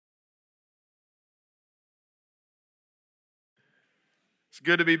It's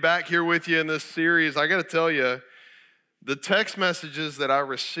good to be back here with you in this series. I got to tell you, the text messages that I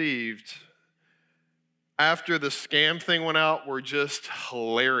received after the scam thing went out were just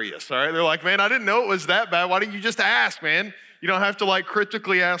hilarious, all right? They're like, man, I didn't know it was that bad. Why didn't you just ask, man? You don't have to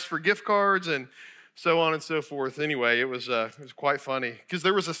critically ask for gift cards and so on and so forth. Anyway, it was quite funny because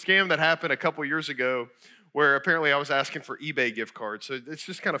there was a scam that happened a couple years ago where apparently I was asking for eBay gift cards. So it's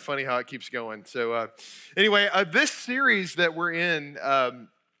just kind of funny how it keeps going. So anyway, this series that we're in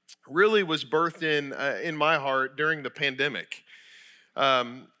really was birthed in my heart during the pandemic.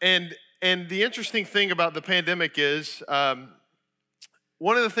 And the interesting thing about the pandemic is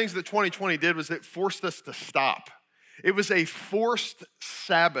one of the things that 2020 did was it forced us to stop. It was a forced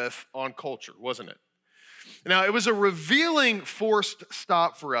Sabbath on culture, wasn't it? Now, it was a revealing forced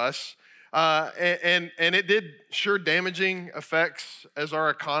stop for us. And it did sure damaging effects as our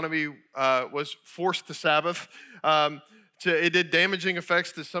economy was forced to Sabbath. It did damaging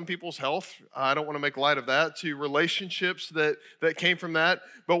effects to some people's health. I don't want to make light of that. To relationships that came from that.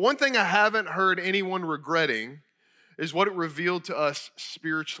 But one thing I haven't heard anyone regretting is what it revealed to us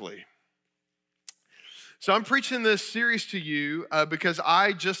spiritually. So I'm preaching this series to you because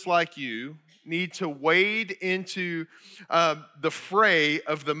I, just like you, need to wade into the fray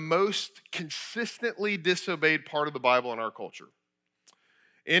of the most consistently disobeyed part of the Bible in our culture.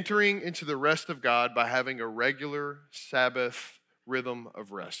 Entering into the rest of God by having a regular Sabbath rhythm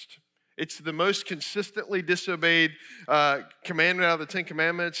of rest. It's the most consistently disobeyed commandment out of the Ten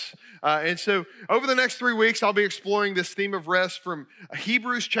Commandments. And so over the next 3 weeks, I'll be exploring this theme of rest from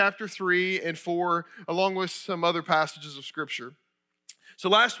Hebrews chapter 3 and 4, along with some other passages of Scripture. So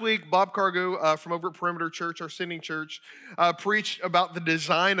last week, Bob Cargo from over at Perimeter Church, our sending church, preached about the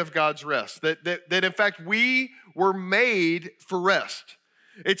design of God's rest. That in fact, we were made for rest.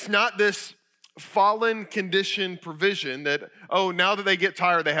 It's not this fallen condition provision that, now that they get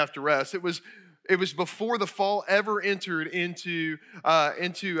tired, they have to rest. It was before the fall ever entered into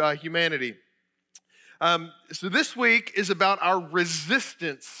humanity. So this week is about our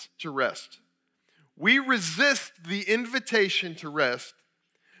resistance to rest. We resist the invitation to rest.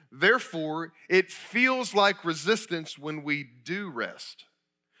 Therefore, it feels like resistance when we do rest.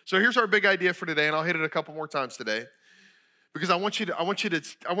 So here's our big idea for today, and I'll hit it a couple more times today, because I want you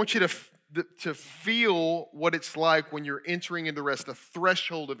to feel what it's like when you're entering into rest, the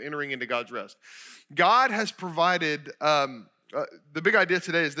threshold of entering into God's rest. God has provided. The big idea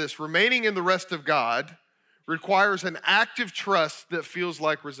today is this: remaining in the rest of God requires an active trust that feels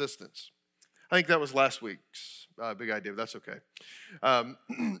like resistance. I think that was last week's big idea, but that's okay.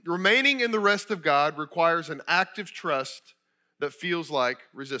 Remaining in the rest of God requires an active trust that feels like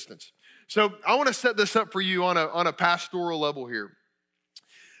resistance. So I want to set this up for you on a pastoral level here.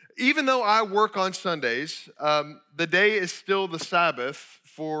 Even though I work on Sundays, the day is still the Sabbath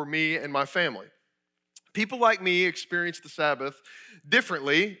for me and my family. People like me experience the Sabbath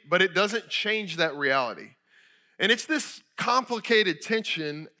differently, but it doesn't change that reality. And it's this complicated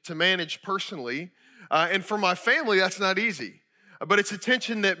tension to manage personally. And for my family, that's not easy. But it's a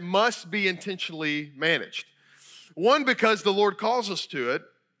tension that must be intentionally managed. One, because the Lord calls us to it.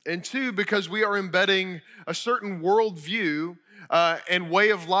 And two, because we are embedding a certain worldview and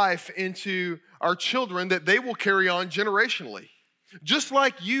way of life into our children that they will carry on generationally. Just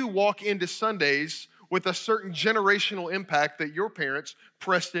like you walk into Sundays with a certain generational impact that your parents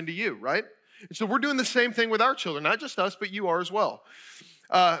pressed into you, right? And so we're doing the same thing with our children, not just us, but you are as well.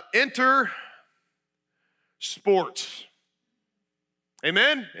 Enter sports.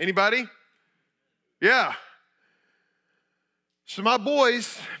 Amen? Anybody? Yeah. So my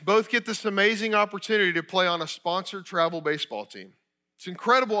boys both get this amazing opportunity to play on a sponsored travel baseball team. It's an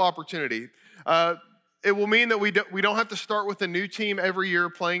incredible opportunity. It will mean that we don't have to start with a new team every year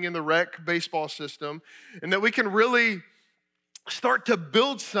playing in the rec baseball system, and that we can really start to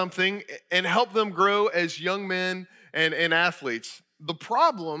build something and help them grow as young men and athletes. The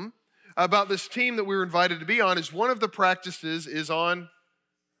problem about this team that we were invited to be on is one of the practices is on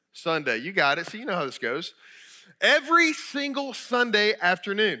Sunday. You got it, so you know how this goes. Every single Sunday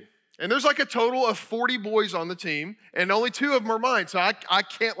afternoon. And there's a total of 40 boys on the team, and only 2 of them are mine. So I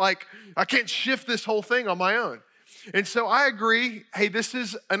can't shift this whole thing on my own. And so I agree, hey, this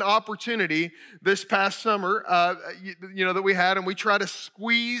is an opportunity this past summer, that we had, and we try to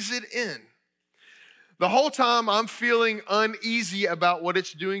squeeze it in. The whole time I'm feeling uneasy about what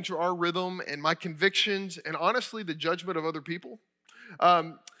it's doing to our rhythm and my convictions and honestly the judgment of other people.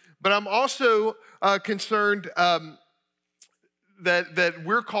 But I'm also concerned that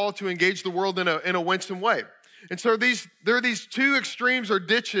we're called to engage the world in a winsome way. And so there are these two extremes or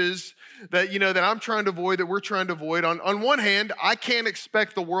ditches that I'm trying to avoid, that we're trying to avoid. On one hand, I can't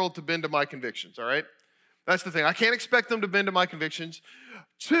expect the world to bend to my convictions, all right? That's the thing. I can't expect them to bend to my convictions.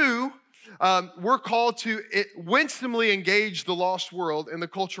 Two, we're called to winsomely engage the lost world and the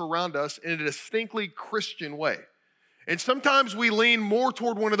culture around us in a distinctly Christian way. And sometimes we lean more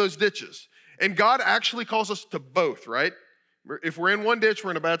toward one of those ditches. And God actually calls us to both, right? If we're in one ditch,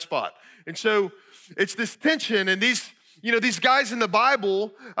 we're in a bad spot. And so it's this tension, and these guys in the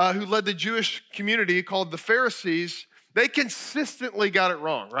Bible who led the Jewish community called the Pharisees, they consistently got it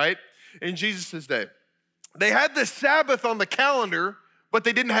wrong, right? In Jesus' day. They had the Sabbath on the calendar, but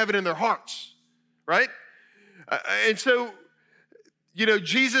they didn't have it in their hearts, right? And so,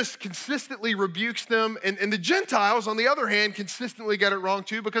 Jesus consistently rebukes them, and the Gentiles, on the other hand, consistently got it wrong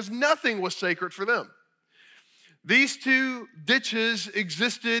too, because nothing was sacred for them. These two ditches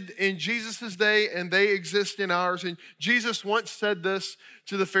existed in Jesus' day, and they exist in ours. And Jesus once said this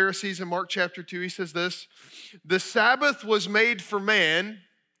to the Pharisees in Mark chapter 2. He says this, "The Sabbath was made for man,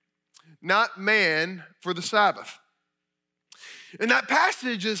 not man for the Sabbath." And that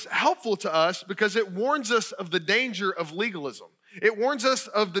passage is helpful to us because it warns us of the danger of legalism. It warns us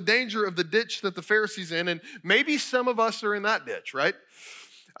of the danger of the ditch that the Pharisees in, and maybe some of us are in that ditch, right?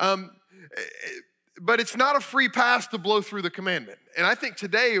 But it's not a free pass to blow through the commandment. And I think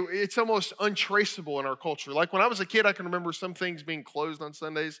today it's almost untraceable in our culture. Like when I was a kid, I can remember some things being closed on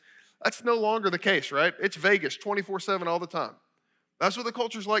Sundays. That's no longer the case, right? It's Vegas 24/7 all the time. That's what the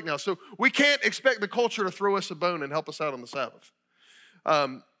culture's like now. So we can't expect the culture to throw us a bone and help us out on the Sabbath.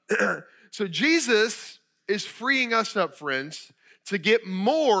 So Jesus is freeing us up, friends, to get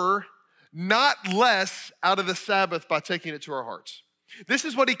more, not less, out of the Sabbath by taking it to our hearts. This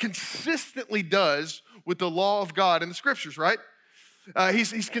is what he consistently does with the law of God in the scriptures, right?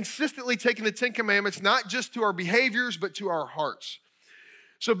 He's consistently taking the Ten Commandments, not just to our behaviors, but to our hearts.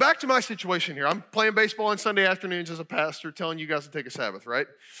 So back to my situation here. I'm playing baseball on Sunday afternoons as a pastor, telling you guys to take a Sabbath, right?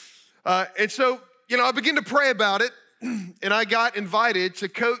 And so, I began to pray about it, and I got invited to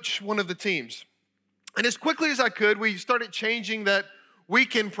coach one of the teams. And as quickly as I could, we started changing that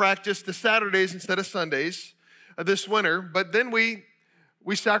weekend practice to Saturdays instead of Sundays this winter. But then we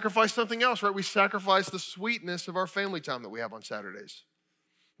sacrificed something else, right? We sacrificed the sweetness of our family time that we have on Saturdays.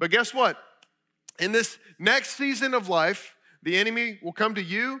 But guess what? In this next season of life, the enemy will come to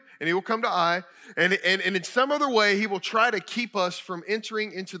you and he will come to I, and in some other way, he will try to keep us from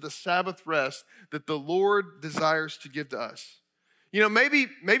entering into the Sabbath rest that the Lord desires to give to us. Maybe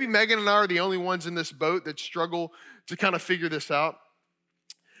Megan and I are the only ones in this boat that struggle to kind of figure this out.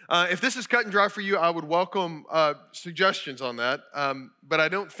 If this is cut and dry for you, I would welcome suggestions on that, but I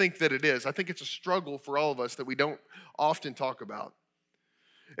don't think that it is. I think it's a struggle for all of us that we don't often talk about.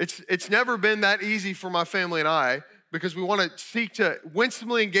 It's never been that easy for my family and I, because we want to seek to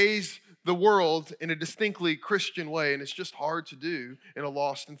winsomely engage the world in a distinctly Christian way, and it's just hard to do in a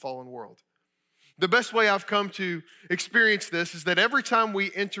lost and fallen world. The best way I've come to experience this is that every time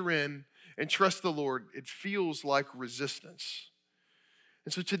we enter in and trust the Lord, it feels like resistance.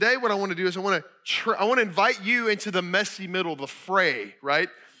 And so today what I want to do is I want to invite you into the messy middle, the fray, right?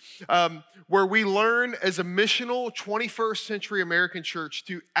 Where we learn as a missional 21st century American church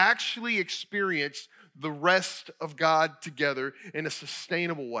to actually experience the rest of God together in a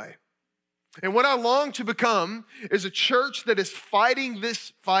sustainable way. And what I long to become is a church that is fighting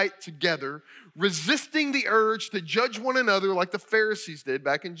this fight together, resisting the urge to judge one another like the Pharisees did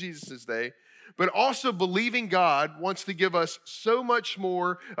back in Jesus' day, but also believing God wants to give us so much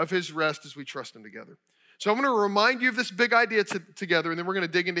more of his rest as we trust him together. So I'm going to remind you of this big idea together, and then we're going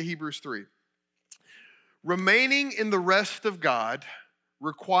to dig into Hebrews 3. Remaining in the rest of God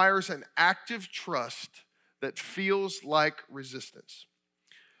requires an active trust that feels like resistance.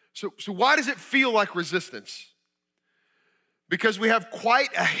 So why does it feel like resistance? Because we have quite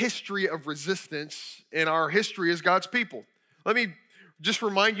a history of resistance in our history as God's people. Let me just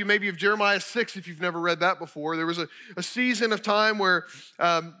remind you maybe of Jeremiah 6 if you've never read that before. There was a season of time where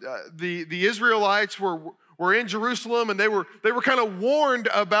the Israelites were in Jerusalem, and they were kind of warned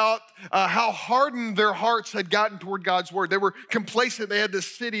about how hardened their hearts had gotten toward God's word. They were complacent. They had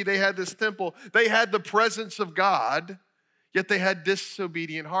this city. They had this temple. They had the presence of God, yet they had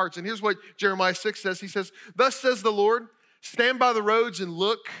disobedient hearts. And here's what Jeremiah 6 says. He says, "Thus says the Lord, stand by the roads and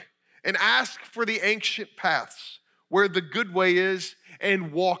look and ask for the ancient paths where the good way is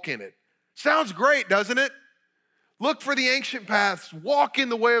and walk in it." Sounds great, doesn't it? Look for the ancient paths, walk in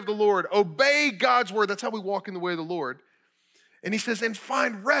the way of the Lord, obey God's word. That's how we walk in the way of the Lord. And he says, and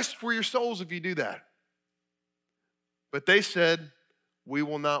find rest for your souls if you do that. But they said, we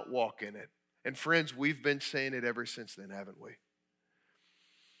will not walk in it. And friends, we've been saying it ever since then, haven't we?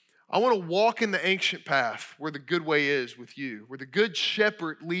 I want to walk in the ancient path where the good way is with you, where the good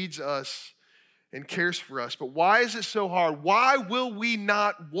shepherd leads us and cares for us. But why is it so hard? Why will we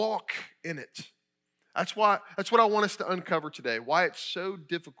not walk in it? That's what I want us to uncover today, why it's so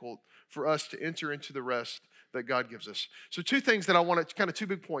difficult for us to enter into the rest that God gives us. So two things that I want to, kind of two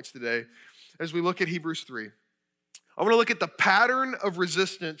big points today as we look at Hebrews 3. I want to look at the pattern of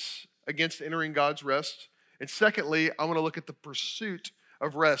resistance against entering God's rest. And secondly, I want to look at the pursuit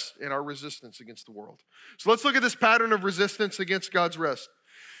of rest in our resistance against the world. So let's look at this pattern of resistance against God's rest.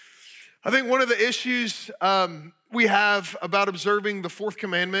 I think one of the issues we have about observing the fourth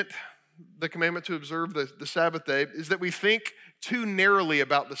commandment, the commandment to observe the Sabbath day, is that we think too narrowly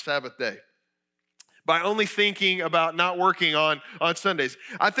about the Sabbath day by only thinking about not working on Sundays.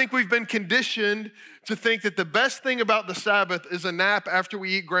 I think we've been conditioned to think that the best thing about the Sabbath is a nap after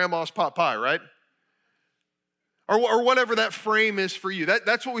we eat grandma's pot pie, right? Or whatever that frame is for you.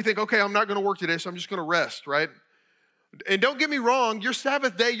 That's what we think, okay, I'm not gonna work today, so I'm just gonna rest, right? And don't get me wrong, your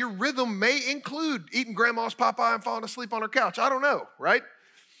Sabbath day, your rhythm may include eating grandma's pot pie and falling asleep on her couch. I don't know, right?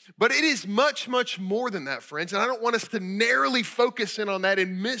 But it is much, much more than that, friends. And I don't want us to narrowly focus in on that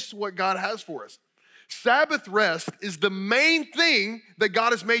and miss what God has for us. Sabbath rest is the main thing that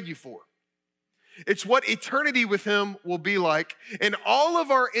God has made you for. It's what eternity with Him will be like. And all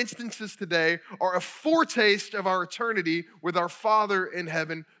of our instances today are a foretaste of our eternity with our Father in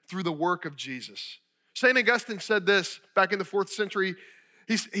heaven through the work of Jesus. St. Augustine said this back in the 4th century.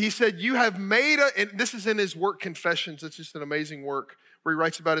 He said, you have made and this is in his work Confessions. It's just an amazing work where he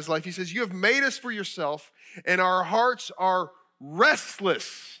writes about his life. He says, you have made us for yourself, and our hearts are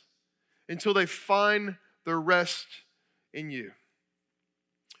restless until they find their rest in you.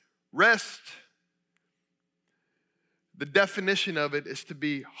 Rest, the definition of it is to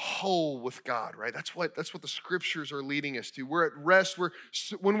be whole with God, right? That's what the scriptures are leading us to. We're at rest.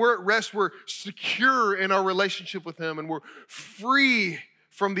 When we're at rest, we're secure in our relationship with Him, and we're free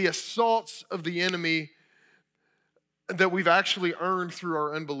from the assaults of the enemy that we've actually earned through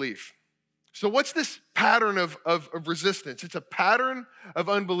our unbelief. So what's this pattern of resistance? It's a pattern of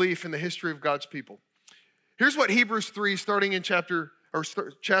unbelief in the history of God's people. Here's what Hebrews 3, starting in chapter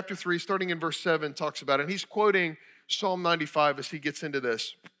 3, starting in verse 7, talks about. And he's quoting Psalm 95 as he gets into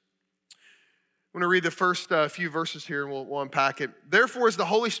this. I'm going to read the first few verses here and we'll unpack it. Therefore, as the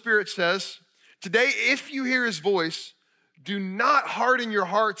Holy Spirit says, today, if you hear His voice, do not harden your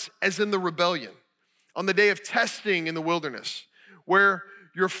hearts as in the rebellion on the day of testing in the wilderness, where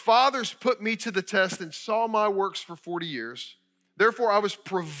your fathers put me to the test and saw my works for 40 years. Therefore, I was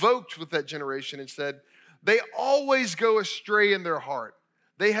provoked with that generation and said, they always go astray in their heart.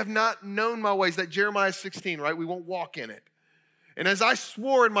 They have not known my ways. That Jeremiah 16, right? We won't walk in it. And as I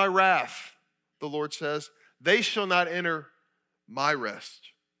swore in my wrath, the Lord says, they shall not enter my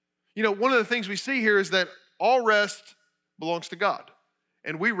rest. You know, one of the things we see here is that all rest belongs to God,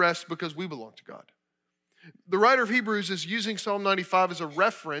 and we rest because we belong to God. The writer of Hebrews is using Psalm 95 as a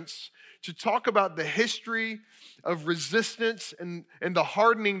reference to talk about the history of resistance and the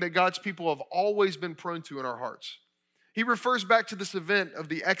hardening that God's people have always been prone to in our hearts. He refers back to this event of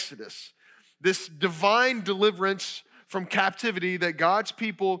the Exodus, this divine deliverance from captivity that God's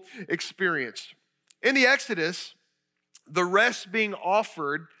people experienced. In the Exodus, the rest being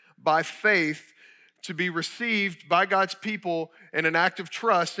offered by faith to be received by God's people in an act of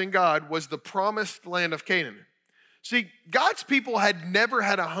trust in God was the promised land of Canaan. See, God's people had never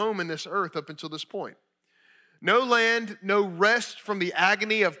had a home in this earth up until this point. No land, no rest from the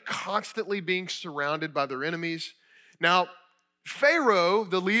agony of constantly being surrounded by their enemies. Now, Pharaoh,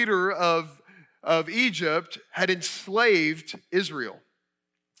 the leader of Egypt, had enslaved Israel.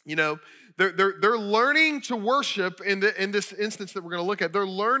 You know, they're learning to worship in this instance that we're going to look at. They're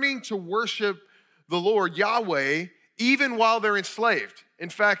learning to worship the Lord, Yahweh, even while they're enslaved. In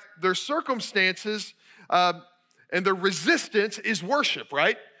fact, their circumstances and their resistance is worship,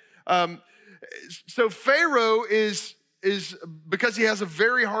 right? So Pharaoh is because he has a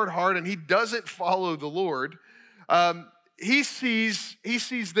very hard heart and he doesn't follow the Lord. He sees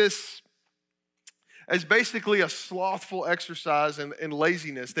this as basically a slothful exercise and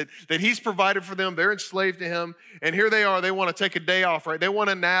laziness that he's provided for them. They're enslaved to him, and here they are. They want to take a day off, right? They want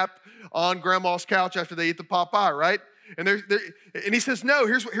to nap on grandma's couch after they eat the pot pie, right? And he says, no,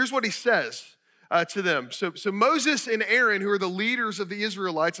 here's what he says to them. So Moses and Aaron, who are the leaders of the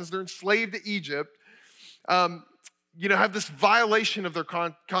Israelites as they're enslaved to Egypt, have this violation of their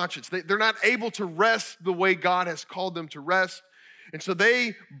conscience. They're not able to rest the way God has called them to rest. And so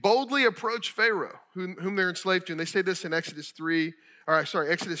they boldly approach Pharaoh, whom they're enslaved to. And they say this in Exodus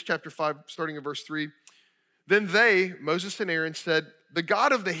chapter 5, starting in verse 3. Then they, Moses and Aaron, said, the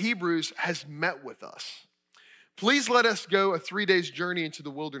God of the Hebrews has met with us. Please let us go a 3 days journey into the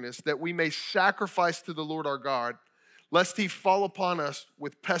wilderness that we may sacrifice to the Lord our God, lest he fall upon us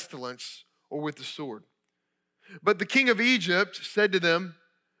with pestilence or with the sword. But the king of Egypt said to them,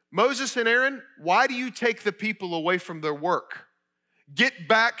 Moses and Aaron, why do you take the people away from their work? Get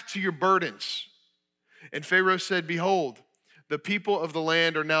back to your burdens. And Pharaoh said, behold, the people of the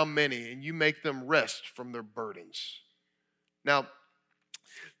land are now many, and you make them rest from their burdens. Now,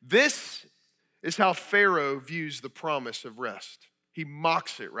 this is how Pharaoh views the promise of rest. He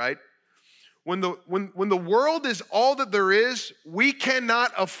mocks it, right? When the world is all that there is, we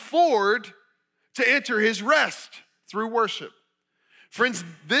cannot afford to enter his rest through worship. Friends,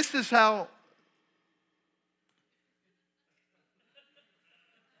 this is how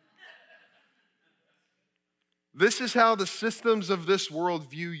the systems of this world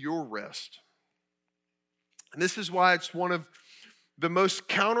view your rest. And this is why it's one of the most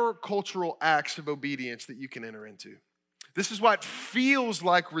countercultural acts of obedience that you can enter into. This is why it feels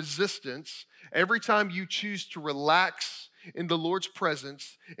like resistance every time you choose to relax in the Lord's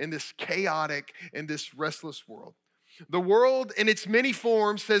presence in this chaotic and this restless world. The world in its many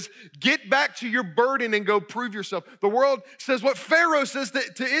forms says, get back to your burden and go prove yourself. The world says what Pharaoh says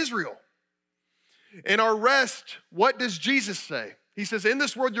to Israel. In our rest, what does Jesus say? He says, in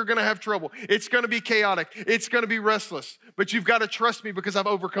this world, you're going to have trouble. It's going to be chaotic. It's going to be restless. But you've got to trust me because I've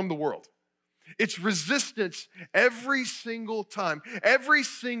overcome the world. It's resistance every single time, every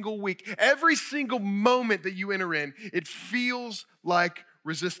single week, every single moment that you enter in. It feels like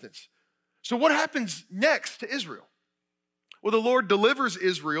resistance. So what happens next to Israel? Well, the Lord delivers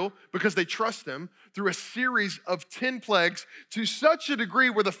Israel because they trust him through a series of 10 plagues to such a degree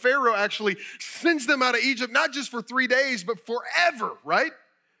where the Pharaoh actually sends them out of Egypt, not just for 3 days, but forever, right?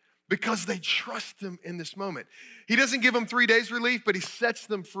 Because they trust him in this moment. He doesn't give them 3 days relief, but he sets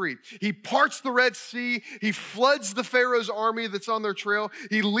them free. He parts the Red Sea. He floods the Pharaoh's army that's on their trail.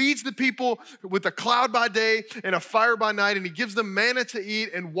 He leads the people with a cloud by day and a fire by night, and he gives them manna to eat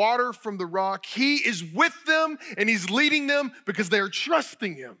and water from the rock. He is with them, and he's leading them because they are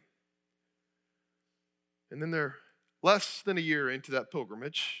trusting him. And then they're less than a year into that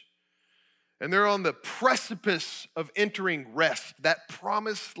pilgrimage, and they're on the precipice of entering rest, that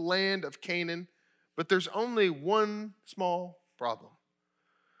promised land of Canaan. But there's only one small problem.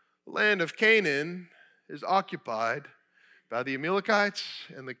 The land of Canaan is occupied by the Amalekites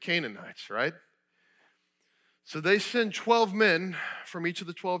and the Canaanites, right? So they send 12 men from each of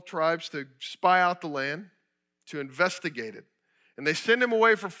the 12 tribes to spy out the land, to investigate it. And they send them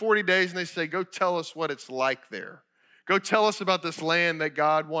away for 40 days and they say, go tell us what it's like there. Go tell us about this land that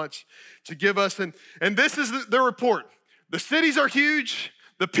God wants to give us. And this is their report. The cities are huge.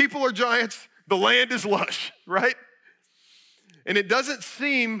 The people are giants. The land is lush, right? And it doesn't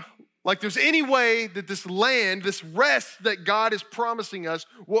seem like there's any way that this land, this rest that God is promising us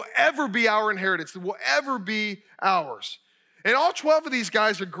will ever be our inheritance, will ever be ours. And all 12 of these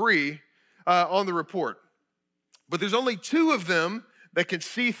guys agree on the report. But there's only 2 of them that can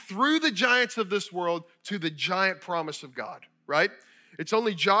see through the giants of this world to the giant promise of God, right? It's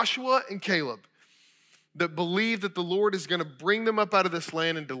only Joshua and Caleb that believe that the Lord is going to bring them up out of this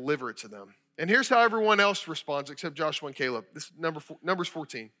land and deliver it to them. And here's how everyone else responds except Joshua and Caleb. This is Numbers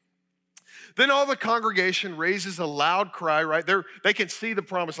 14. Then all the congregation raises a loud cry, right? They can see the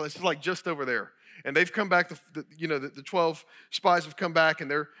promised land. It's like just over there. And they've come back, the 12 spies have come back and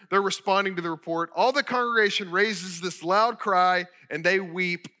they're responding to the report. All the congregation raises this loud cry and they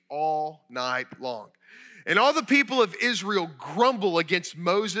weep all night long. And all the people of Israel grumble against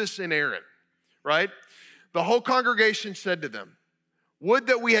Moses and Aaron, right? The whole congregation said to them, would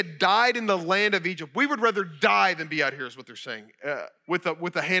that we had died in the land of Egypt. We would rather die than be out here is what they're saying, with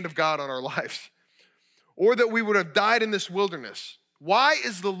the hand of God on our lives. Or that we would have died in this wilderness. Why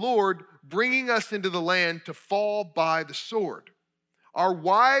is the Lord bringing us into the land to fall by the sword? Our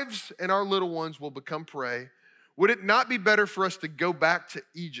wives and our little ones will become prey. Would it not be better for us to go back to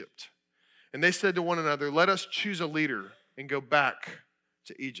Egypt? And they said to one another, let us choose a leader and go back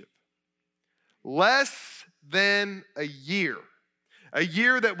to Egypt. Less than a year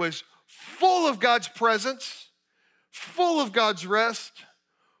that was full of God's presence, full of God's rest,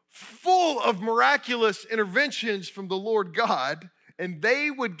 full of miraculous interventions from the Lord God, and they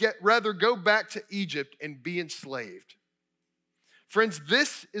would rather go back to Egypt and be enslaved. Friends,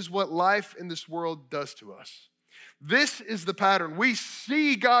 this is what life in this world does to us. This is the pattern. We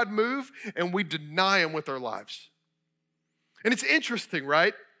see God move and we deny him with our lives. And it's interesting,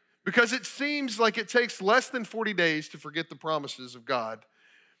 right? Because it seems like it takes less than 40 days to forget the promises of God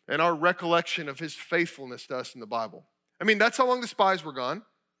and our recollection of his faithfulness to us in the Bible. I mean, that's how long the spies were gone.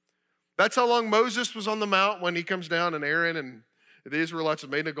 That's how long Moses was on the mount when he comes down and Aaron and the Israelites have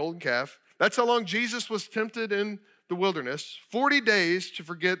made a golden calf. That's how long Jesus was tempted in the wilderness, 40 days to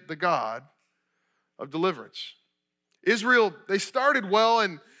forget the God of deliverance. Israel, they started well,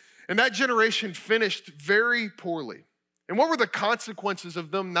 and that generation finished very poorly. And what were the consequences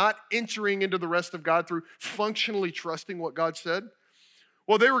of them not entering into the rest of God through functionally trusting what God said?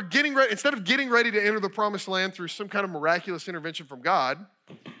 Well, they were getting ready, instead of getting ready to enter the promised land through some kind of miraculous intervention from God,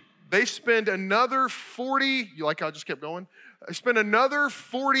 they spend another 40, you like how I just kept going? They spend another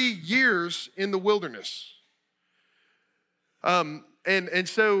 40 years in the wilderness. And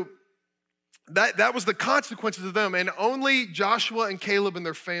so that was the consequences of them, and only Joshua and Caleb and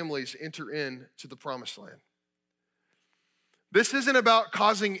their families enter into the promised land. This isn't about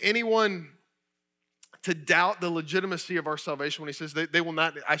causing anyone to doubt the legitimacy of our salvation when he says they will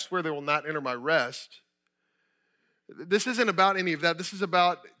not, I swear they will not enter my rest. This isn't about any of that. This is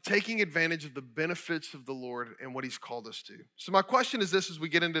about taking advantage of the benefits of the Lord and what he's called us to. So my question is this as we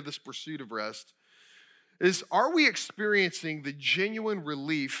get into this pursuit of rest, is are we experiencing the genuine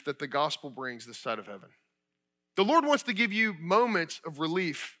relief that the gospel brings this side of heaven? The Lord wants to give you moments of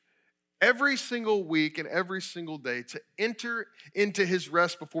relief every single week and every single day to enter into his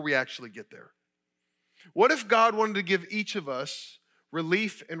rest before we actually get there. What if God wanted to give each of us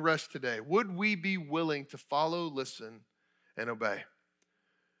relief and rest today? Would we be willing to follow, listen, and obey?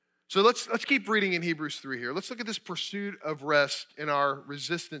 So let's keep reading in Hebrews 3 here. Let's look at this pursuit of rest in our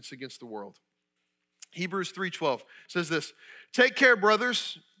resistance against the world. Hebrews 3:12 says this, "Take care,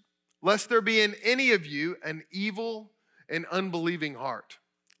 brothers, lest there be in any of you an evil and unbelieving heart,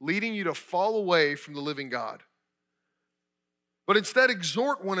 leading you to fall away from the living God. But instead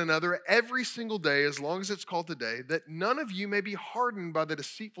exhort one another every single day, as long as it's called today, that none of you may be hardened by the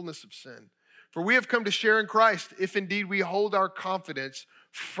deceitfulness of sin. For we have come to share in Christ, if indeed we hold our confidence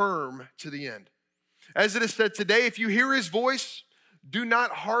firm to the end. As it is said today, if you hear his voice, do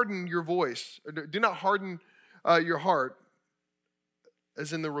not harden your voice, do not harden your heart,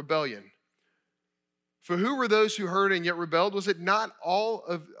 as in the rebellion. For who were those who heard and yet rebelled? Was it not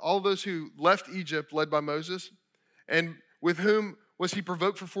all those who left Egypt led by Moses? And with whom was he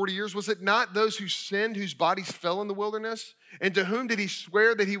provoked for 40 years? Was it not those who sinned, whose bodies fell in the wilderness? And to whom did he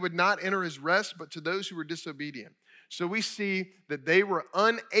swear that he would not enter his rest, but to those who were disobedient? So we see that they were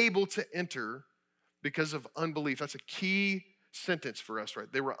unable to enter because of unbelief. That's a key sentence for us,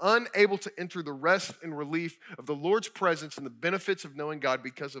 right? They were unable to enter the rest and relief of the Lord's presence and the benefits of knowing God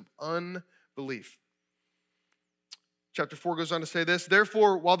because of unbelief. Chapter 4 goes on to say this,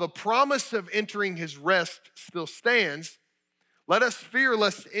 "Therefore, while the promise of entering his rest still stands, let us fear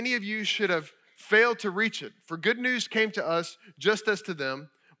lest any of you should have failed to reach it. For good news came to us just as to them,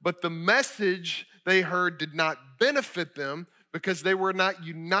 but the message they heard did not benefit them because they were not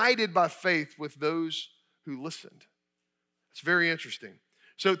united by faith with those who listened." It's very interesting.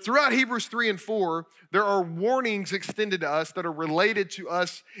 So throughout Hebrews 3 and 4, there are warnings extended to us that are related to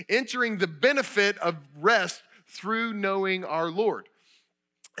us entering the benefit of rest through knowing our Lord.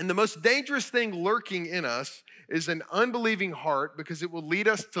 And the most dangerous thing lurking in us is an unbelieving heart, because it will lead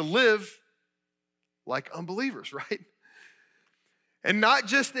us to live like unbelievers, right? And not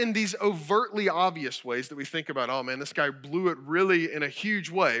just in these overtly obvious ways that we think about, oh man, this guy blew it really in a huge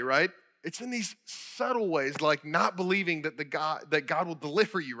way, right? It's in these subtle ways, like not believing that God will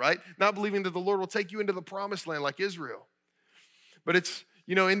deliver you, right? Not believing that the Lord will take you into the promised land like Israel. But it's,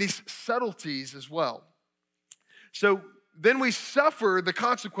 in these subtleties as well. So then we suffer the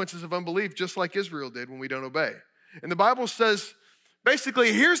consequences of unbelief just like Israel did when we don't obey. And the Bible says,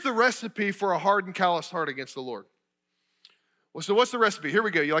 basically, here's the recipe for a hard and callous heart against the Lord. Well, so what's the recipe? Here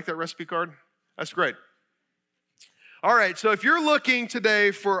we go. You like that recipe card? That's great. All right, so if you're looking today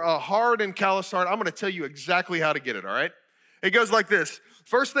for a hard and callous heart, I'm going to tell you exactly how to get it, all right? It goes like this.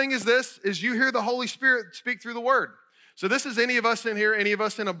 First thing is you hear the Holy Spirit speak through the Word. So this is any of us in here, any of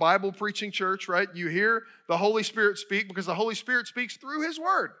us in a Bible preaching church, right? You hear the Holy Spirit speak because the Holy Spirit speaks through his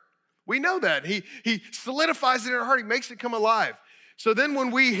Word. We know that. He solidifies it in our heart. He makes it come alive. So then when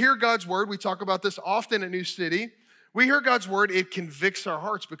we hear God's Word, we talk about this often at New City, we hear God's Word, it convicts our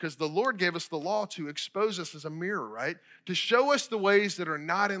hearts because the Lord gave us the law to expose us as a mirror, right? To show us the ways that are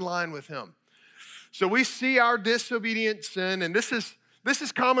not in line with him. So we see our disobedient sin, and this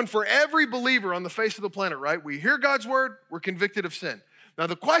is common for every believer on the face of the planet, right? We hear God's Word, we're convicted of sin. Now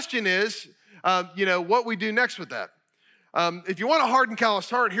the question is, what we do next with that. If you want a hard and callous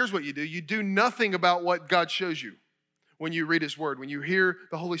heart, here's what you do. You do nothing about what God shows you when you read his Word, when you hear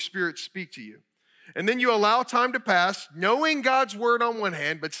the Holy Spirit speak to you. And then you allow time to pass, knowing God's Word on one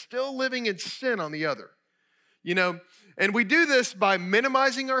hand, but still living in sin on the other. And we do this by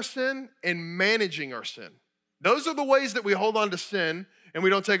minimizing our sin and managing our sin. Those are the ways that we hold on to sin and we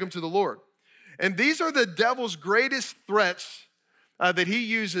don't take them to the Lord. And these are the devil's greatest threats that he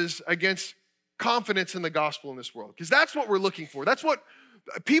uses against confidence in the gospel in this world. Because that's what we're looking for. That's what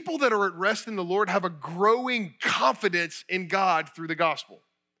people that are at rest in the Lord have, a growing confidence in God through the gospel.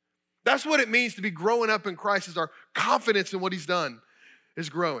 That's what it means to be growing up in Christ, is our confidence in what he's done is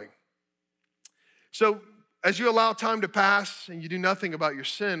growing. So as you allow time to pass and you do nothing about your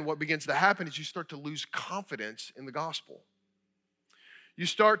sin, what begins to happen is you start to lose confidence in the gospel. You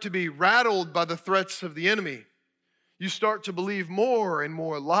start to be rattled by the threats of the enemy. You start to believe more and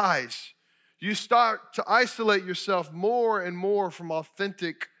more lies. You start to isolate yourself more and more from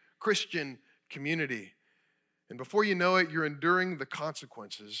authentic Christian community. And before you know it, you're enduring the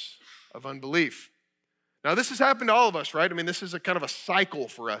consequences of unbelief. Now, this has happened to all of us, right? I mean, this is a kind of a cycle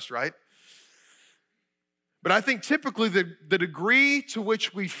for us, right? But I think typically the degree to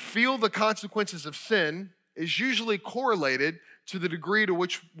which we feel the consequences of sin is usually correlated to the degree to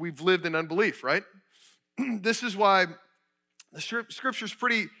which we've lived in unbelief, right? This is why the scriptures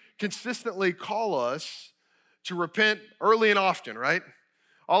pretty consistently call us to repent early and often, right?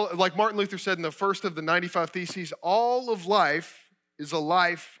 Like Martin Luther said in the first of the 95 Theses, all of life is a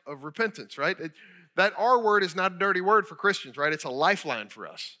life of repentance, right? That R word is not a dirty word for Christians, right? It's a lifeline for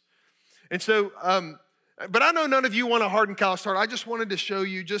us. And so, but I know none of you want a hardened, calloused heart. I just wanted to show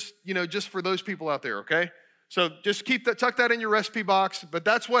you just for those people out there, okay? So just tuck that in your recipe box. But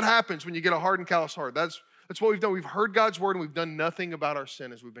that's what happens when you get a hardened, calloused heart. That's what we've done. We've heard God's word and we've done nothing about our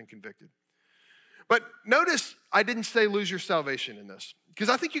sin as we've been convicted. But notice I didn't say lose your salvation in this, because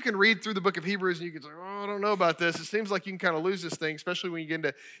I think you can read through the book of Hebrews and you can say, oh, I don't know about this. It seems like you can kind of lose this thing, especially when you get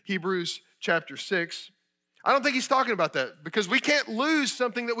into Hebrews chapter 6. I don't think he's talking about that, because we can't lose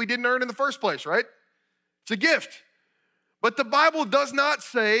something that we didn't earn in the first place, right? It's a gift. But the Bible does not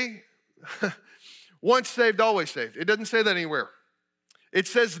say once saved, always saved. It doesn't say that anywhere. It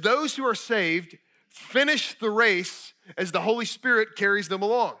says those who are saved finish the race as the Holy Spirit carries them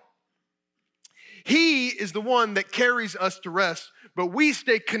along. He is the one that carries us to rest, but we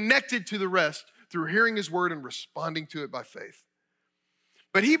stay connected to the rest through hearing his word and responding to it by faith.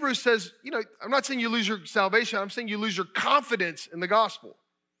 But Hebrews says, I'm not saying you lose your salvation. I'm saying you lose your confidence in the gospel.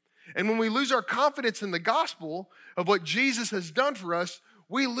 And when we lose our confidence in the gospel of what Jesus has done for us,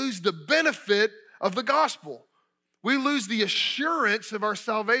 we lose the benefit of the gospel. We lose the assurance of our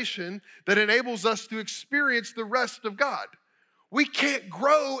salvation that enables us to experience the rest of God. We can't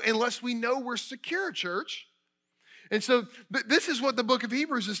grow unless we know we're secure, church. And so this is what the book of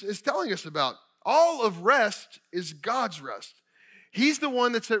Hebrews is telling us about. All of rest is God's rest. He's the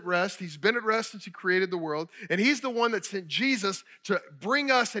one that's at rest. He's been at rest since he created the world. And he's the one that sent Jesus to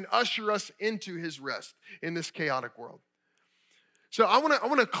bring us and usher us into his rest in this chaotic world. So I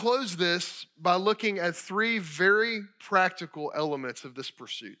want to close this by looking at three very practical elements of this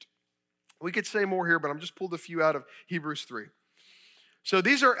pursuit. We could say more here, but I'm just pulled a few out of Hebrews 3. So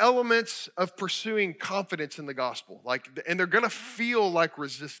these are elements of pursuing confidence in the gospel, and they're going to feel like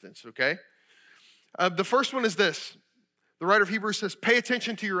resistance, okay? The first one is this. The writer of Hebrews says, pay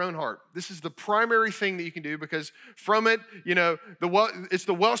attention to your own heart. This is the primary thing that you can do, because from it, it's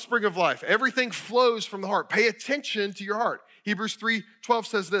the wellspring of life. Everything flows from the heart. Pay attention to your heart. Hebrews 3:12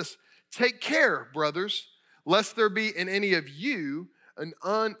 says this, take care, brothers, lest there be in any of you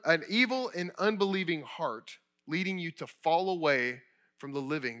an evil and unbelieving heart, leading you to fall away from the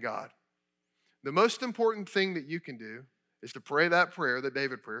living God. The most important thing that you can do is to pray that prayer, the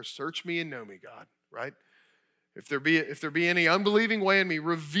David prayer, search me and know me, God, right? If there be any unbelieving way in me,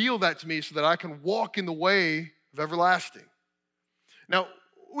 reveal that to me so that I can walk in the way of everlasting. Now,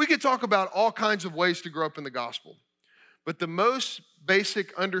 we could talk about all kinds of ways to grow up in the gospel, but the most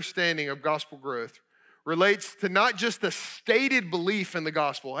basic understanding of gospel growth relates to not just a stated belief in the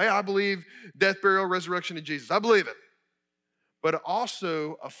gospel. Hey, I believe death, burial, resurrection of Jesus. I believe it. But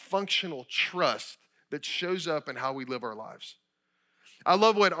also a functional trust that shows up in how we live our lives. I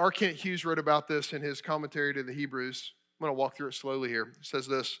love what R. Kent Hughes wrote about this in his commentary to the Hebrews. I'm going to walk through it slowly here. It says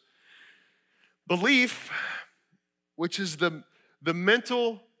this, belief, which is the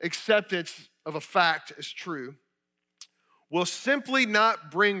mental acceptance of a fact as true, will simply not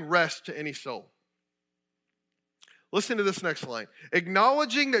bring rest to any soul. Listen to this next line.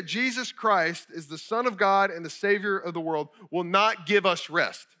 Acknowledging that Jesus Christ is the Son of God and the Savior of the world will not give us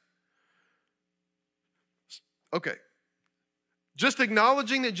rest. Okay. Just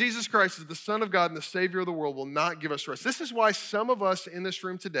acknowledging that Jesus Christ is the Son of God and the Savior of the world will not give us rest. This is why some of us in this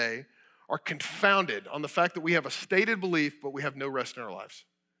room today are confounded on the fact that we have a stated belief, but we have no rest in our lives.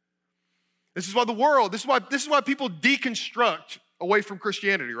 This is why the world, this is why people deconstruct away from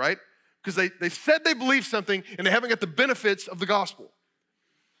Christianity, right? Because they said they believe something and they haven't got the benefits of the gospel.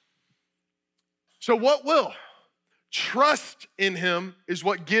 So what will? Trust in him is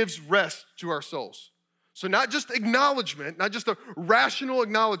what gives rest to our souls. So not just acknowledgement, not just a rational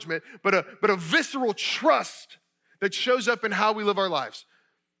acknowledgement, but a visceral trust that shows up in how we live our lives.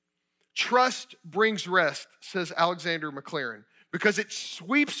 Trust brings rest, says Alexander Maclaren, because it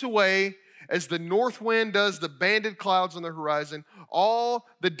sweeps away, as the north wind does the banded clouds on the horizon, all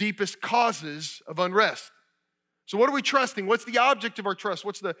the deepest causes of unrest. So what are we trusting? What's the object of our trust?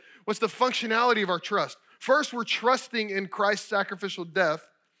 What's the functionality of our trust? First, we're trusting in Christ's sacrificial death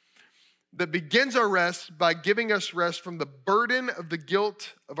that begins our rest by giving us rest from the burden of the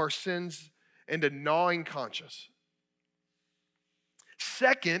guilt of our sins and a gnawing conscience.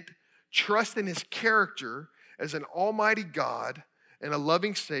 Second, trust in his character as an almighty God and a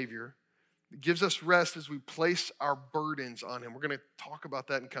loving Savior that gives us rest as we place our burdens on him. We're going to talk about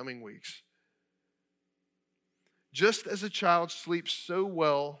that in coming weeks. Just as a child sleeps so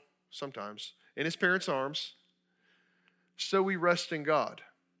well sometimes in his parents' arms, so we rest in God.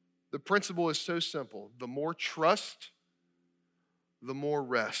 The principle is so simple. The more trust, the more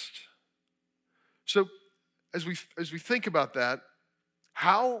rest. So as we think about that,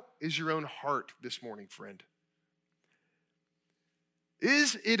 how is your own heart this morning, friend?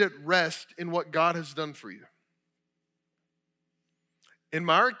 Is it at rest in what God has done for you? In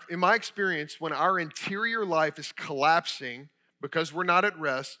my experience, when our interior life is collapsing because we're not at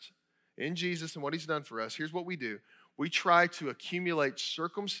rest in Jesus and what he's done for us, here's what we do. We try to accumulate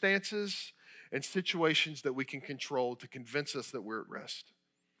circumstances and situations that we can control to convince us that we're at rest.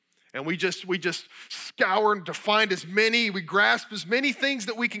 And we just scour to find we grasp as many things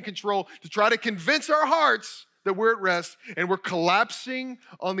that we can control to try to convince our hearts that we're at rest, and we're collapsing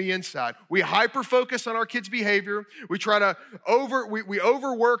on the inside. We hyper-focus on our kids' behavior. We try to we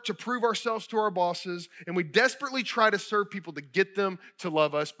overwork to prove ourselves to our bosses, and we desperately try to serve people to get them to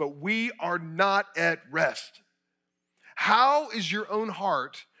love us, but we are not at rest. How is your own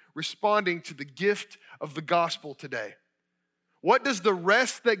heart responding to the gift of the gospel today? What does the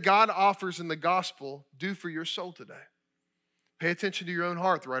rest that God offers in the gospel do for your soul today? Pay attention to your own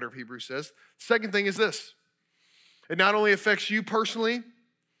heart, the writer of Hebrews says. Second thing is this. It not only affects you personally,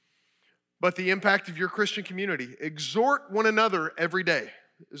 but the impact of your Christian community. Exhort one another every day,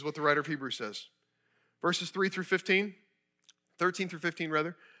 is what the writer of Hebrews says. Verses 13 through 15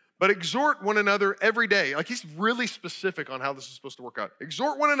 rather. But exhort one another every day. Like he's really specific on how this is supposed to work out.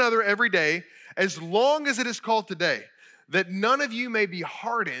 Exhort one another every day, as long as it is called today, that none of you may be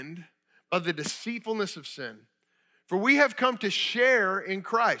hardened by the deceitfulness of sin. For we have come to share in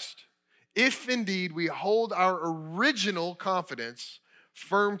Christ, if indeed we hold our original confidence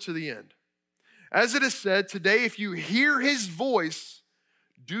firm to the end. As it is said, today if you hear his voice,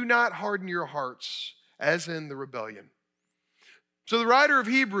 do not harden your hearts as in the rebellion. So the writer of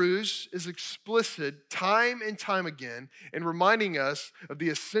Hebrews is explicit time and time again in reminding us of the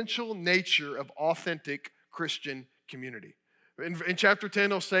essential nature of authentic Christian community. In chapter 10,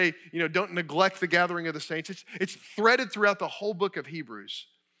 he'll say, don't neglect the gathering of the saints. It's threaded throughout the whole book of Hebrews.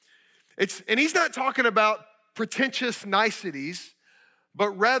 And he's not talking about pretentious niceties, but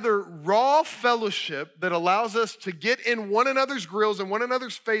rather raw fellowship that allows us to get in one another's grills and one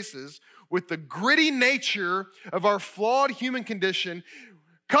another's faces with the gritty nature of our flawed human condition,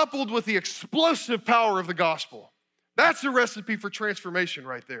 coupled with the explosive power of the gospel. That's a recipe for transformation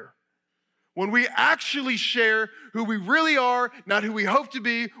right there. When we actually share who we really are, not who we hope to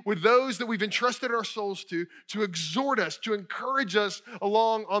be, with those that we've entrusted our souls to exhort us, to encourage us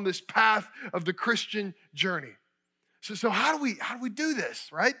along on this path of the Christian journey. So how do we do this,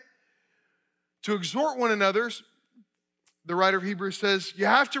 right? To exhort one another, the writer of Hebrews says, you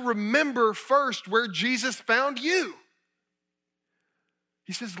have to remember first where Jesus found you.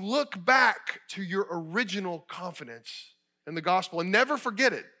 He says, look back to your original confidence in the gospel and never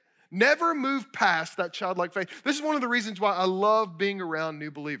forget it. Never move past that childlike faith. This is one of the reasons why I love being around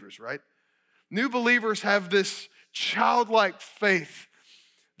new believers, right? New believers have this childlike faith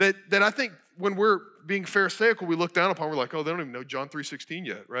that I think when we're being pharisaical, we look down upon, we're like, oh, they don't even know John 3:16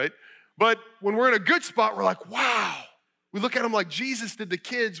 yet, right? But when we're in a good spot, we're like, wow. We look at them like Jesus did the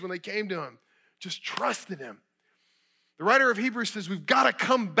kids when they came to him. Just trusted him. The writer of Hebrews says we've got to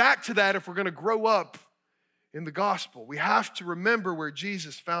come back to that if we're going to grow up in the gospel. We have to remember where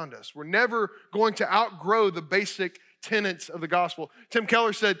Jesus found us. We're never going to outgrow the basic tenets of the gospel. Tim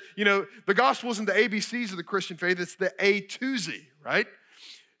Keller said, the gospel isn't the ABCs of the Christian faith, it's the A to Z, right?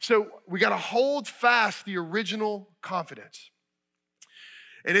 So we got to hold fast the original confidence.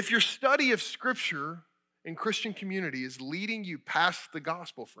 And if your study of Scripture in Christian community is leading you past the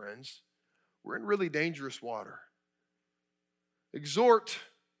gospel, friends, we're in really dangerous water. Exhort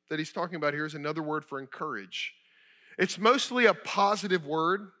that he's talking about here is another word for encourage. It's mostly a positive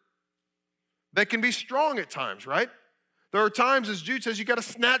word that can be strong at times, right? There are times, as Jude says, you got to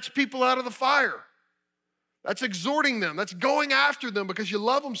snatch people out of the fire. That's exhorting them. That's going after them because you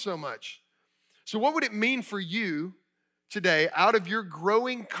love them so much. So what would it mean for you today, out of your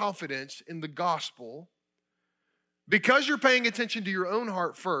growing confidence in the gospel, because you're paying attention to your own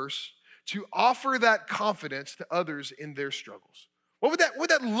heart first, to offer that confidence to others in their struggles? What would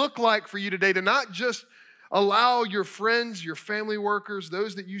that look like for you today to not just allow your friends, your family workers,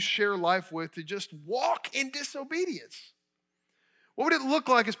 those that you share life with, to just walk in disobedience? What would it look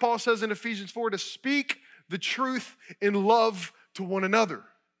like, as Paul says in Ephesians 4, to speak the truth in love to one another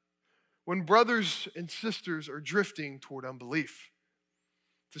when brothers and sisters are drifting toward unbelief?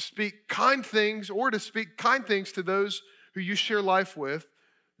 To speak kind things, or to speak kind things to those who you share life with,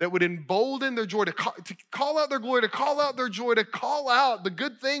 that would embolden their joy, to call out their glory, to call out their joy, to call out the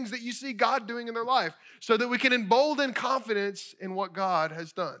good things that you see God doing in their life, so that we can embolden confidence in what God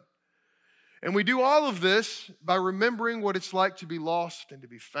has done. And we do all of this by remembering what it's like to be lost and to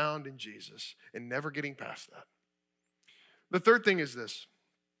be found in Jesus and never getting past that. The third thing is this: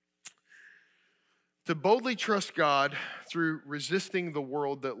 to boldly trust God through resisting the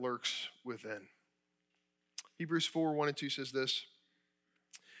world that lurks within. Hebrews 4, 1 and 2 says this: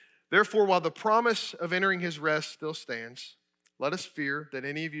 "Therefore, while the promise of entering his rest still stands, let us fear that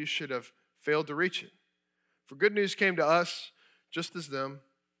any of you should have failed to reach it. For good news came to us just as them,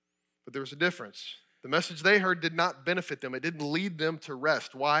 but there was a difference. The message they heard did not benefit them. It didn't lead them to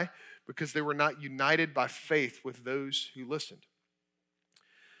rest. Why? Because they were not united by faith with those who listened."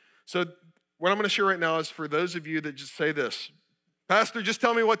 So what I'm going to share right now is for those of you that just say this: "Pastor, just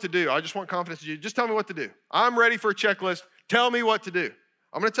tell me what to do. I just want confidence in you. Just tell me what to do. I'm ready for a checklist. Tell me what to do."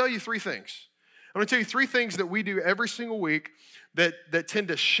 I'm going to tell you three things. I'm going to tell you three things that we do every single week that tend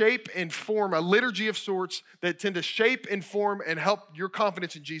to shape and form a liturgy of sorts, that tend to shape and form and help your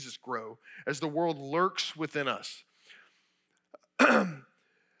confidence in Jesus grow as the world lurks within us. And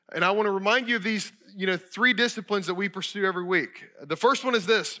I want to remind you of these, three disciplines that we pursue every week. The first one is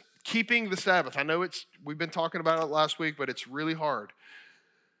this: keeping the Sabbath. I know we've been talking about it last week, but it's really hard.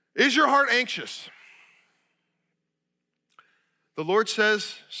 Is your heart anxious? The Lord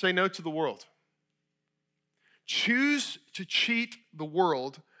says, say no to the world. Choose to cheat the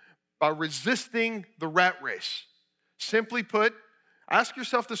world by resisting the rat race. Simply put, ask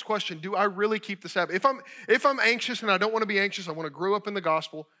yourself this question: do I really keep the Sabbath? If I'm anxious and I don't want to be anxious, I want to grow up in the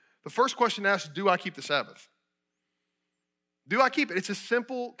gospel, the first question to ask is, do I keep the Sabbath? Do I keep it? It's a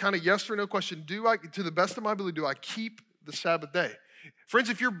simple kind of yes or no question. To the best of my ability, do I keep the Sabbath day? Friends,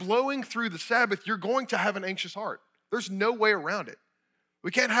 if you're blowing through the Sabbath, you're going to have an anxious heart. There's no way around it.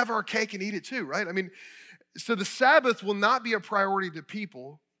 We can't have our cake and eat it too, right? So the Sabbath will not be a priority to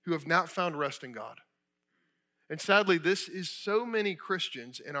people who have not found rest in God. And sadly, this is so many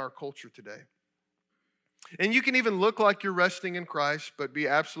Christians in our culture today. And you can even look like you're resting in Christ, but be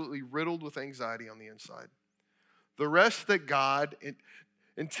absolutely riddled with anxiety on the inside. The rest that God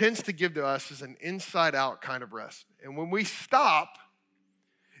intends to give to us is an inside-out kind of rest. And when we stop,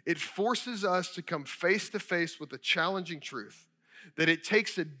 it forces us to come face to face with the challenging truth that it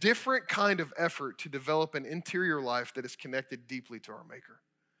takes a different kind of effort to develop an interior life that is connected deeply to our Maker.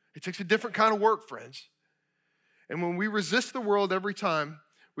 It takes a different kind of work, friends. And when we resist the world every time,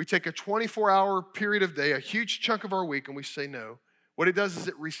 we take a 24-hour period of day, a huge chunk of our week, and we say no. What it does is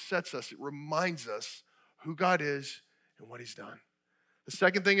it resets us. It reminds us who God is and what he's done. The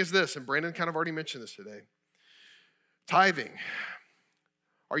second thing is this, and Brandon kind of already mentioned this today: tithing.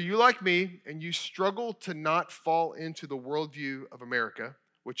 Are you like me and you struggle to not fall into the worldview of America,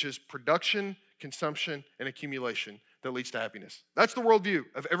 which is production, consumption, and accumulation that leads to happiness? That's the worldview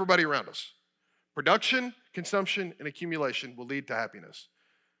of everybody around us. Production, consumption, and accumulation will lead to happiness.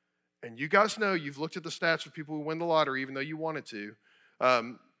 And you guys know, you've looked at the stats of people who win the lottery, even though you wanted to.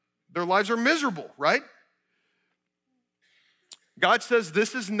 Their lives are miserable, right? God says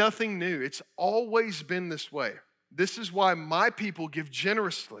this is nothing new. It's always been this way. This is why my people give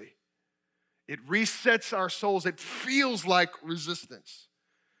generously. It resets our souls. It feels like resistance.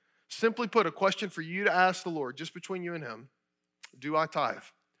 Simply put, a question for you to ask the Lord, just between you and him: do I tithe?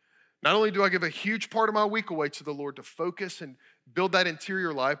 Not only do I give a huge part of my week away to the Lord to focus and build that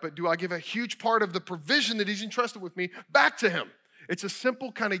interior life, but do I give a huge part of the provision that he's entrusted with me back to him? It's a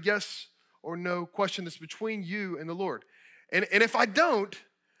simple kind of yes or no question that's between you and the Lord. And if I don't,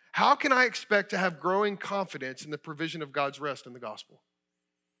 how can I expect to have growing confidence in the provision of God's rest in the gospel?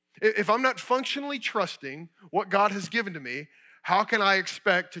 If I'm not functionally trusting what God has given to me, how can I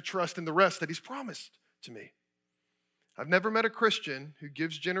expect to trust in the rest that he's promised to me? I've never met a Christian who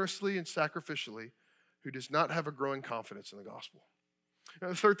gives generously and sacrificially who does not have a growing confidence in the gospel. Now,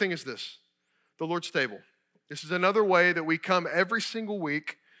 the third thing is this, the Lord's table. This is another way that we come every single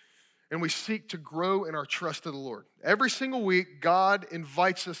week and we seek to grow in our trust of the Lord. Every single week, God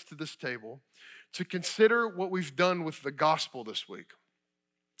invites us to this table to consider what we've done with the gospel this week.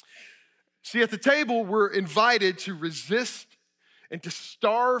 See, at the table, we're invited to resist and to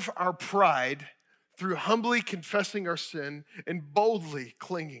starve our pride through humbly confessing our sin and boldly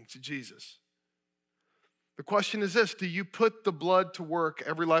clinging to Jesus. The question is this: do you put the blood to work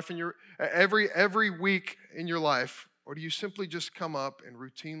every week in your life, or do you simply just come up and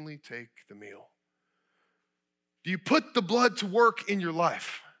routinely take the meal? Do you put the blood to work in your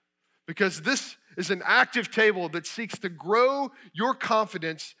life? Because this is an active table that seeks to grow your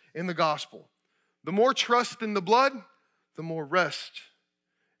confidence in the gospel. The more trust in the blood, the more rest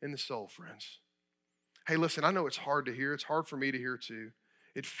in the soul, friends. Hey, listen, I know it's hard to hear. It's hard for me to hear too.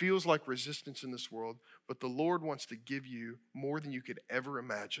 It feels like resistance in this world, but the Lord wants to give you more than you could ever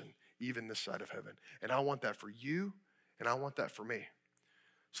imagine, even this side of heaven. And I want that for you, and I want that for me.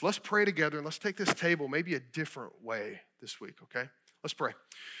 So let's pray together, and let's take this table maybe a different way this week, okay? Let's pray.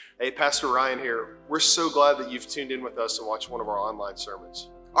 Hey, Pastor Ryan here. We're so glad that you've tuned in with us and watched one of our online sermons.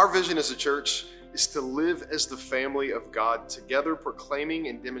 Our vision as a church is to live as the family of God, together proclaiming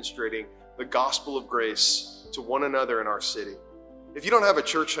and demonstrating the gospel of grace to one another in our city. If you don't have a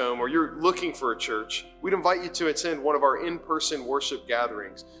church home or you're looking for a church, we'd invite you to attend one of our in-person worship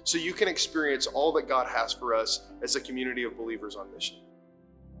gatherings so you can experience all that God has for us as a community of believers on mission.